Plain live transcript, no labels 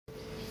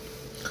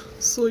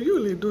So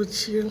Yul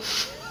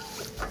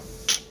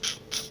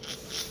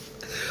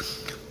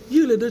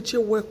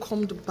Edochie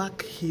welcomed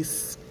back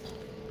his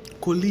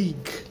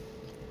colleague,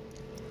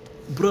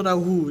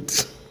 brotherhood.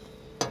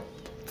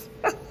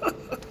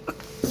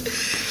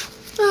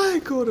 I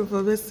God of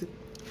mercy.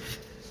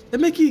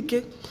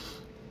 Emeka,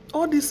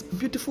 all this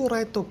beautiful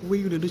write-up where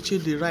Yul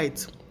Edochie they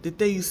write, they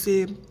tell you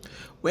say,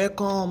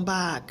 welcome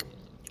back.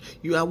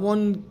 You are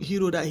one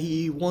hero that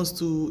he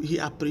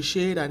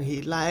appreciates and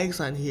he likes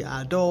and he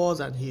adores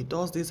and he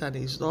does this and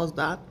he does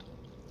that.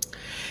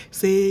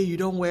 Say you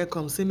don't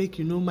welcome, say make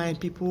you no mind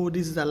people.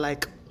 This is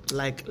like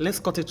let's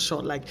cut it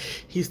short. Like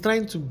he's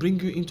trying to bring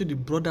you into the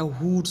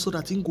brotherhood so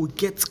that he go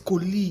get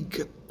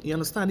colleague. You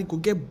understand? He go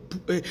get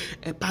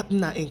a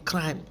partner in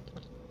crime.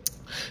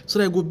 So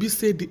that go be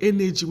say the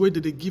energy where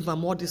they give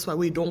him all this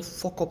where he don't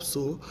fuck up.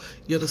 So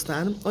you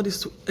understand? All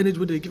this energy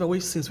where they give away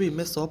since we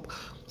mess up,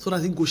 so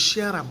that he go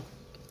share them.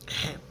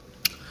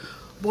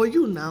 But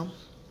you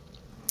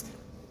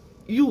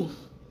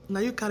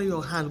carry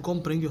your hand, go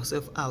bring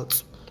yourself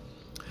out.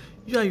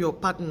 You and your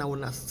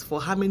partner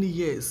for how many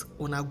years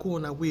wanna go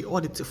on away,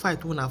 all the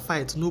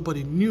fight,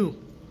 nobody knew.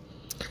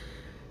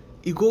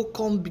 They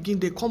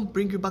come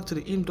bring you back to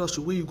the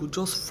industry where you could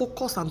just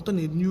focus and turn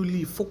a new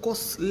leaf.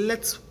 Focus,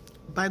 let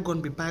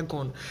bygone be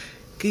bygone.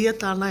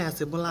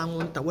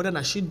 Whether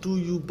na she do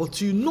you,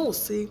 but you know,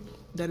 say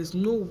there is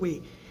no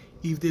way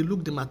if they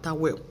look the matter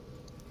well,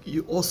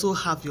 you also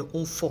have your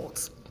own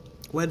faults.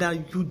 Whether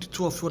you, the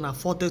two of you, are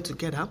faulted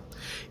together,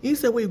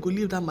 instead where you go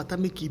leave that matter,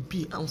 make it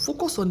be, and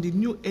focus on the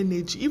new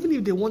energy. Even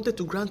if they wanted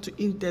to grant you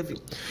interview,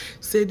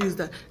 say this,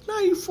 that. Now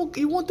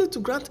he wanted to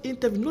grant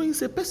interview. No,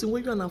 he's a person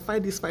where you and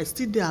fight this fight,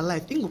 still there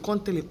alive. He go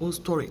can't tell his own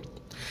story.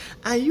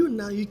 And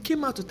you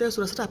came out to tell us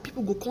so that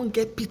people go can't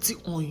get pity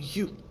on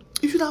you.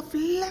 You should have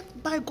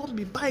left bygone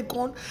be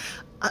bygone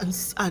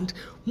and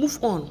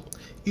move on.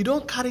 You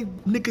don't carry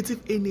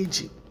negative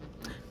energy,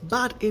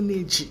 bad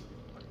energy.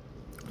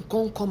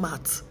 Come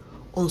out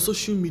on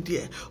social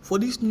media for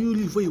this new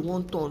leaf where you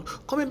want on.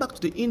 Coming back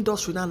to the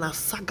industry now, na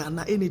saga,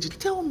 na energy.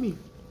 Tell me,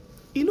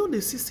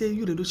 they see say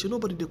you Edochie,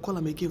 nobody they call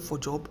them again for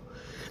job.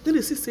 Then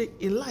they see say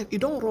in life,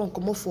 it don't run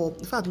come up for.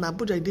 In fact, na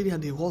Abuja they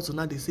and they hustle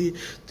now. They say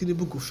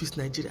Tinubu go fix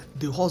Nigeria.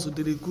 They hustle,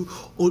 they go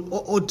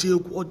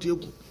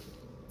Odiegwu.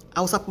 I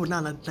was happy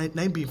now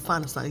being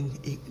fans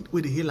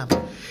with the healer.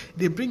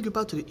 They bring you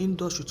back to the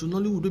industry to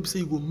Nollywood. They say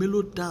you go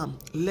mellow down,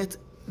 let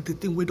the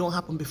thing we don't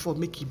happen before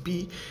make it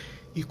be.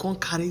 You can't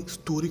carry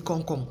story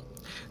come.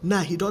 Now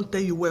he don't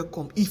tell you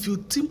welcome. If you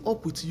team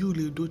up with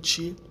Yul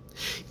Edochie,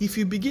 if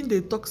you begin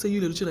the talk say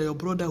Yul Edochie na your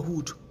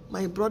brotherhood,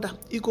 my brother,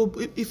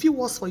 if it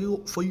was for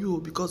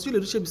you, because Yul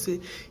Edochie say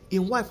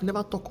in wife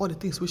never talk all the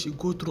things we she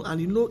go through, and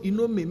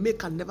me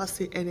can never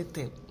say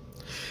anything.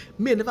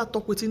 May never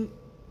talk wetin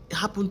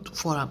happened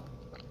for him.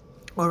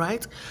 All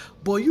right,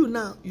 but you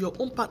now, your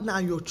own partner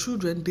and your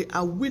children, they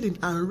are willing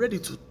and ready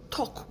to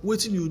talk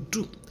what you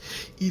do.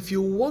 If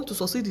you want to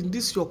succeed in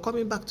this, you're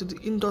coming back to the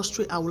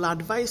industry, I will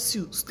advise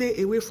you,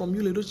 stay away from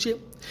Yul Edochie.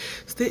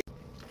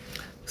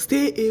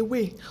 Stay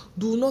away.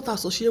 Do not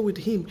associate with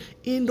him.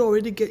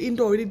 Already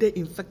they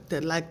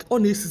infected, like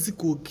honestly.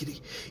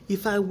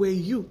 If I were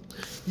you,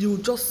 you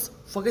just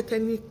forget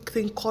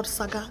anything called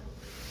saga,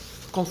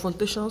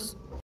 confrontations,